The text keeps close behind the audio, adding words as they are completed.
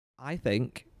I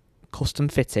think custom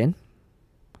fitting,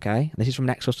 okay, and this is from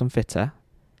Next Custom Fitter,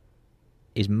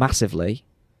 is massively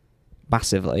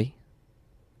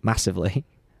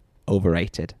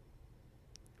overrated.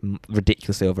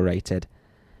 Ridiculously overrated.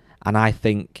 And I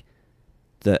think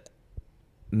that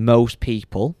most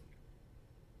people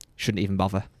shouldn't even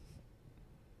bother.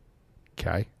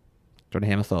 Okay. Do you want to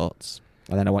hear my thoughts?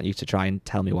 And then I want you to try and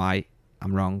tell me why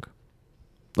I'm wrong.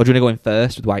 Or do you want to go in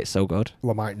first with why it's so good?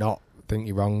 Well, I might not think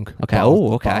you're wrong. Okay.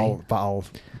 Okay. But I'll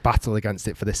battle against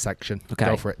it for this section. Okay.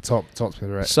 Go for it. Talk to me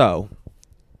through it. So,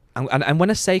 and when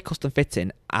I say custom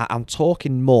fitting, I'm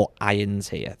talking more irons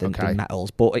here than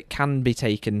metals, but it can be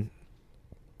taken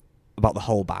about the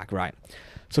whole bag, right?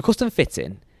 So custom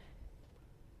fitting,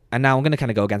 and now I'm going to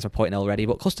kind of go against my point already,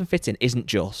 but custom fitting isn't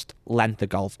just length of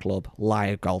golf club, lie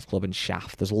of golf club, and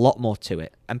shaft. There's a lot more to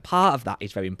it, and part of that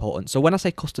is very important. So when I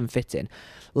say custom fitting,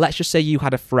 let's just say you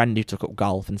had a friend who took up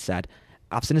golf and said,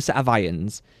 I've seen a set of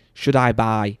irons, should I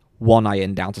buy one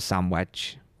iron down to sand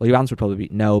wedge? Well, your answer would probably be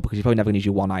no, because you're probably never going to use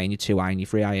your one iron, your two iron, your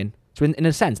three iron. So in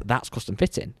a sense, that's custom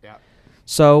fitting. Yeah.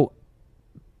 So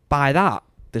by that,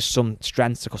 there's some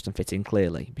strengths to custom fitting,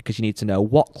 clearly, because you need to know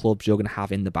what clubs you're going to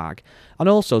have in the bag. And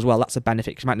also, as well, that's a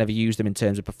benefit, because you might never use them in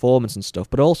terms of performance and stuff,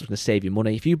 but also it's going to save you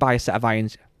money. If you buy a set of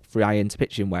irons, 3 iron to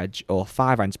pitching wedge, or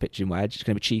 5 iron to pitching wedge, it's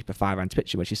going to be cheaper 5 iron to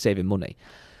pitching wedge, you're saving money.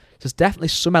 So there's definitely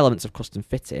some elements of custom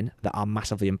fitting that are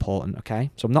massively important,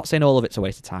 okay? So I'm not saying all of it's a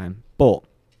waste of time, but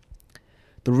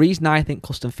the reason I think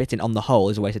custom fitting on the whole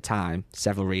is a waste of time,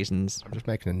 several reasons. I'm just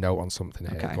making a note on something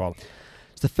here. Okay. Go on.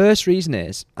 So the first reason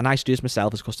is, and I used to do this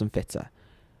myself as a custom fitter,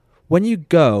 when you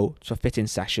go to a fitting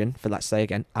session for, let's say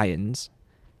again, irons,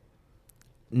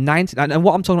 and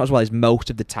what I'm talking about as well is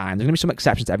most of the time. There's going to be some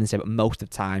exceptions to everything, but most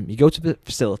of the time, you go to the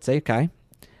facility, okay,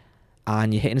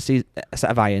 and you're hitting a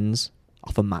set of irons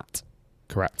off a mat.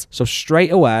 Correct. So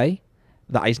straight away,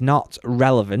 that is not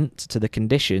relevant to the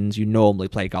conditions you normally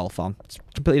play golf on. It's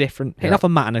completely different. Hitting off a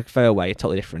mat in a fairway,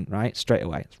 totally different, right? Straight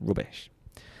away, it's rubbish.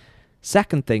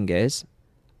 Second thing is,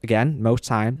 again, most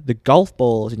time, the golf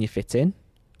balls in your fitting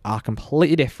are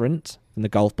completely different than the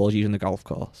golf balls used on the golf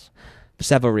course for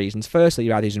several reasons. Firstly,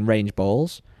 you're either using range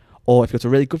balls, or if you go to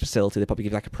a really good facility, they probably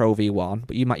give you like a Pro V1,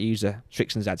 but you might use a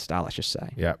Strixon Z style, let's just say.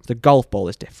 Yeah. The golf ball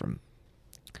is different.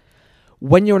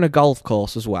 When you're on a golf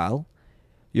course as well,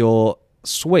 your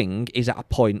swing is at a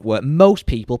point where most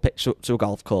people pitch up to a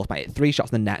golf course, might hit 3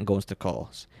 shots in the net and go into the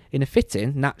course. In a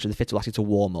fitting, naturally, the fitter will ask you to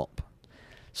warm up.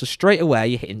 So straight away,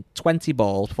 you're hitting 20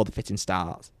 balls before the fitting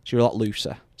starts. So you're a lot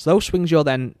looser. So those swings you're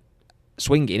then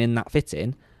swinging in that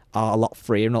fitting are a lot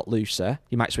freer, not looser.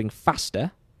 You might swing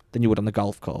faster than you would on the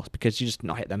golf course because you just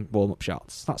not hit them warm-up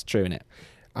shots. That's true, innit?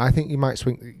 I think you might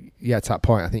swing, to that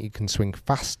point, I think you can swing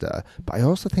faster. But I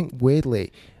also think,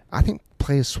 weirdly, I think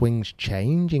players' swings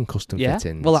change in custom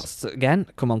fittings. Well, that's, again,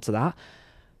 come on to that.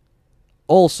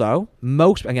 Also,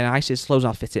 I see this slows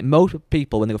down fitting. Most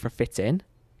people, when they go for a fitting,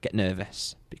 get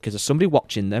nervous because there's somebody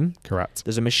watching them. Correct.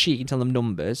 There's a machine telling them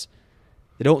numbers.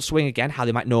 They don't swing again how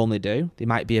they might normally do. They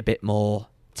might be a bit more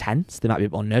tense. They might be a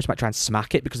bit more nervous. They might try and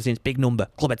smack it because they're seeing this big number.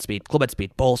 Club head speed, ball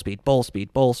speed, ball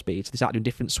speed, ball speed. So they start doing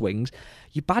different swings.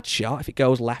 Your bad shot, if it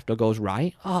goes left or goes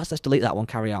right, let's delete that one,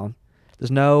 carry on.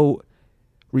 There's no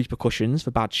repercussions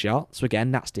for bad shots. So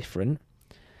again, that's different.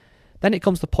 Then it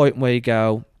comes to the point where you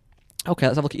go, okay,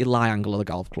 let's have a look at your lie angle of the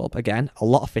golf club. Again, a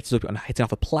lot of fitters will be hitting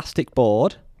off a plastic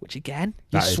board, which again,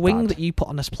 your swing that you put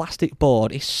on this plastic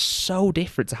board is so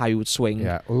different to how you would swing.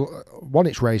 Yeah, well, one,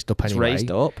 it's raised up anyway. It's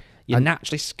raised up. You're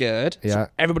naturally scared. Yeah. So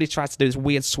everybody tries to do this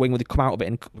weird swing where they come out of it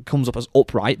and comes up as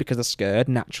upright because they're scared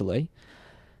naturally.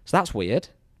 So that's weird.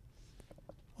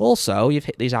 Also, you've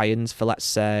hit these irons for, let's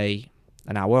say,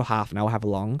 an hour, half an hour, however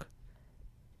long.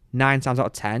 9 times out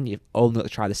of 10, you've only got to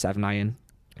try the 7 iron.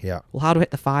 Yeah. Well, how do I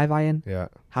hit the 5 iron? Yeah.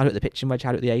 How do I hit the pitching wedge?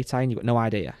 How do I hit the 8 iron? You've got no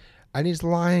idea. And is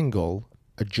lie angle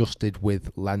adjusted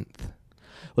with length?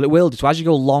 Well, it will do. So as you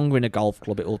go longer in a golf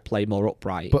club, it will play more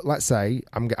upright. But let's say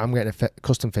I'm getting a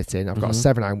custom fitting. I've got a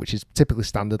 7 iron, which is typically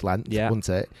standard length, wouldn't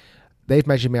it? They've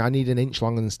measured me. I need an inch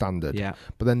longer than standard. Yeah.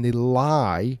 But then they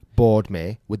board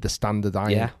me with the standard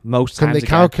iron. Yeah, most Can times. they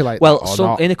calculate well, that or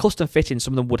not? in a custom fitting,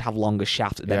 some of them would have longer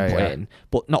shafts that then put Yeah. in,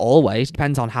 but not always. It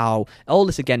depends on how. All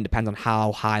this again depends on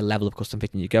how high level of custom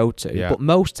fitting you go to. Yeah.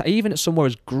 But even at somewhere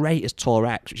as great as Tour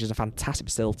X, which is a fantastic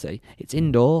facility, it's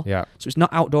indoor. Yeah. So it's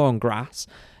not outdoor on grass.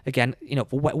 Again,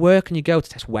 where can you go to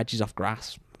test wedges off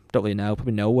grass? Don't really know.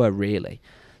 Probably nowhere really.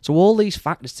 So all these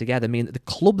factors together mean that the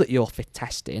club that you're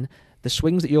testing, the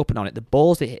swings that you open on it, the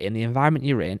balls that you hit in, the environment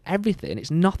you're in, everything, it's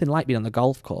nothing like being on the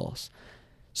golf course.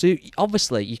 So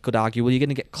obviously you could argue, well, you're going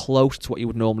to get close to what you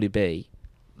would normally be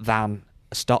than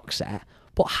a stock set.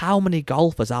 But But how many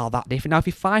golfers are that different? Now, if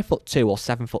you're 5'2" or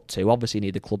 7'2", obviously you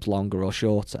need the clubs longer or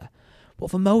shorter.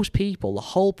 But for most people, the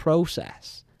whole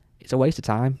process, it's a waste of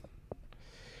time.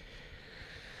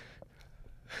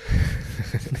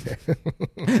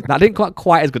 That didn't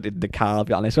quite as good in the car, I'll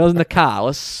be honest. When I was in the car, I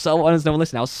was so honest, no one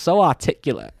listening, I was so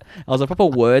articulate. I was a proper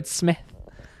wordsmith.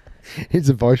 It's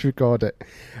a voice recorder.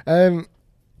 I'm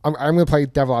going to play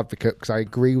devil advocate because I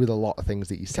agree with a lot of things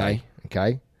that you say.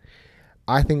 Okay.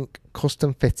 I think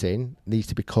custom fitting needs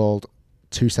to be called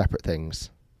two separate things.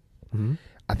 Mm-hmm.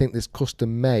 I think there's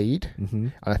custom made, mm-hmm.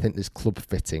 and I think there's club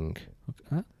fitting.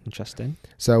 Okay. Interesting.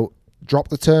 So drop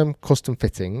the term custom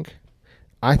fitting.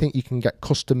 I think you can get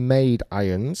custom made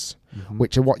irons, mm-hmm.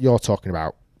 which are what you're talking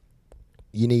about.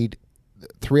 You need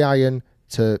 3 iron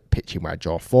to pitching wedge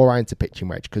or 4 iron to pitching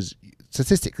wedge, because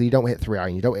statistically you don't hit 3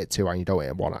 iron, you don't hit 2 iron, you don't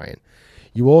hit 1 iron.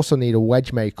 You also need a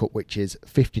wedge makeup which is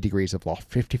 50 degrees of loft,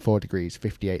 54 degrees,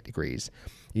 58 degrees.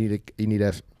 You need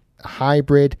a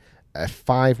hybrid, a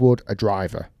 5-wood, a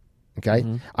driver. Okay,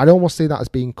 mm-hmm. I'd almost see that as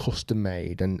being custom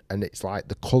made, and it's like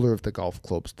the colour of the golf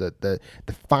clubs, the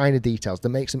finer details that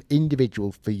makes them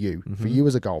individual for you, mm-hmm. for you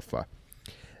as a golfer.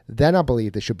 Then I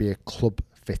believe there should be a club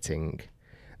fitting.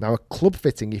 Now, a club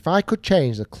fitting, if I could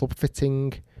change the club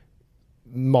fitting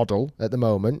model at the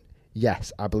moment,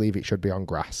 yes, I believe it should be on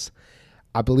grass.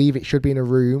 I believe it should be in a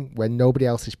room where nobody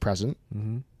else is present.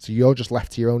 Mm-hmm. So you're just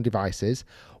left to your own devices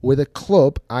with a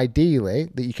club, ideally,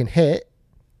 that you can hit.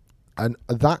 And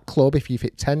that club, if you've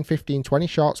hit 10, 15, 20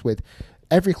 shots with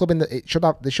every club in there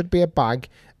should be a bag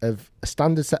of a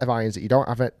standard set of irons that you don't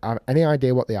have any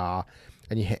idea what they are.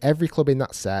 And you hit every club in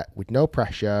that set with no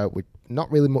pressure, with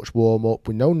not really much warm up,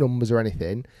 with no numbers or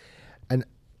anything. And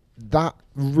that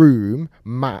room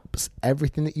maps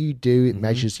everything that you do. It mm-hmm.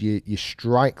 measures your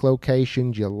strike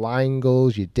locations, your lie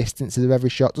angles, your distances of every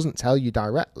shot. It doesn't tell you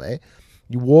directly.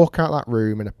 You walk out that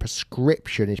room and a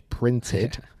prescription is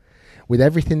printed with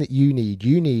everything that you need.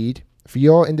 You need, for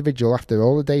your individual, after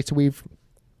all the data we've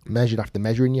measured, after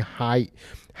measuring your height,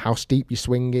 how steep you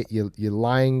swing it, your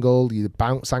lie angle, your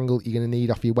bounce angle that you're going to need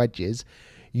off your wedges,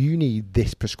 you need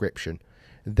this prescription.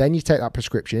 Then you take that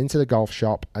prescription into the golf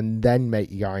shop and then make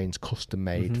your irons custom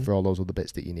made mm-hmm. for all those other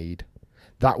bits that you need.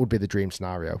 That would be the dream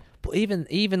scenario. But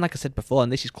even like I said before,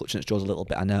 and this is clutching at straws a little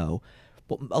bit, I know,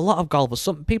 but a lot of golfers,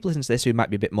 some people listen to this who might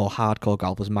be a bit more hardcore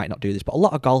golfers might not do this, but a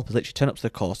lot of golfers literally turn up to the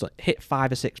course, hit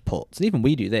 5 or 6 putts, and even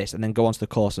we do this, and then go onto the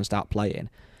course and start playing.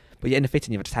 But you're in a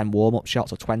fitting, you have 10 warm-up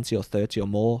shots, or 20 or 30 or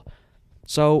more.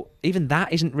 So even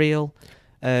that isn't real.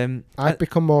 I've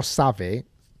become more savvy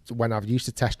when I've used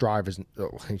to test drivers.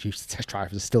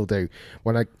 I still do.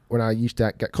 When I used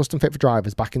to get custom fit for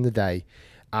drivers back in the day,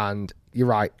 and you're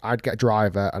right, I'd get a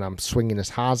driver and I'm swinging as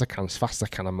hard as I can, as fast as I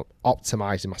can. I'm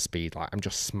optimizing my speed, like I'm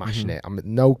just smashing it. I'm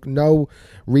no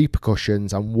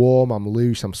repercussions. I'm warm. I'm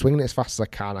loose. I'm swinging it as fast as I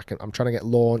can. I'm trying to get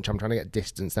launch. I'm trying to get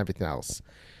distance and everything else.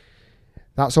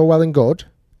 That's all well and good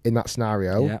in that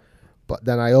scenario. Yeah. But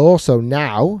then I also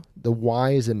now, the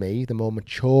wiser me, the more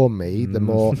mature me, the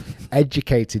more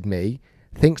educated me,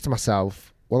 thinks to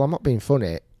myself, well, I'm not being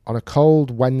funny. On a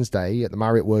cold Wednesday at the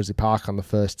Marriott Worsley Park on the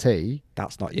first tee,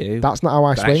 that's not you. That's not how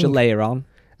I swing. An extra layer on.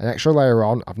 An extra layer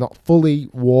on. I've not fully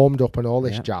warmed up and all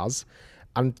this jazz.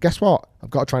 And guess what? I've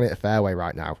got to try and hit a fairway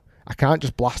right now. I can't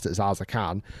just blast it as hard as I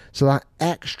can. So that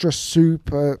extra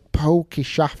super pokey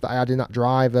shaft that I had in that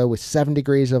driver with 7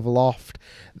 degrees of loft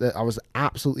that I was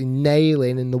absolutely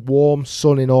nailing in the warm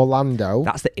sun in Orlando.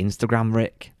 That's the Instagram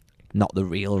Rick, not the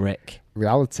real Rick.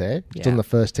 Reality. Yeah. Done the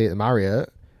first tee at the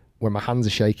Marriott when my hands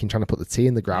are shaking trying to put the tee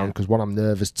in the ground because one, I'm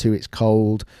nervous, 2, it's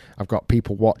cold. I've got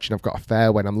people watching. I've got a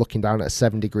fairway and I'm looking down at a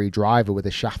 7-degree driver with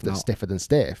a shaft that's stiffer than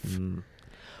stiff.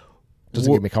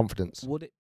 Doesn't give me confidence. Would it?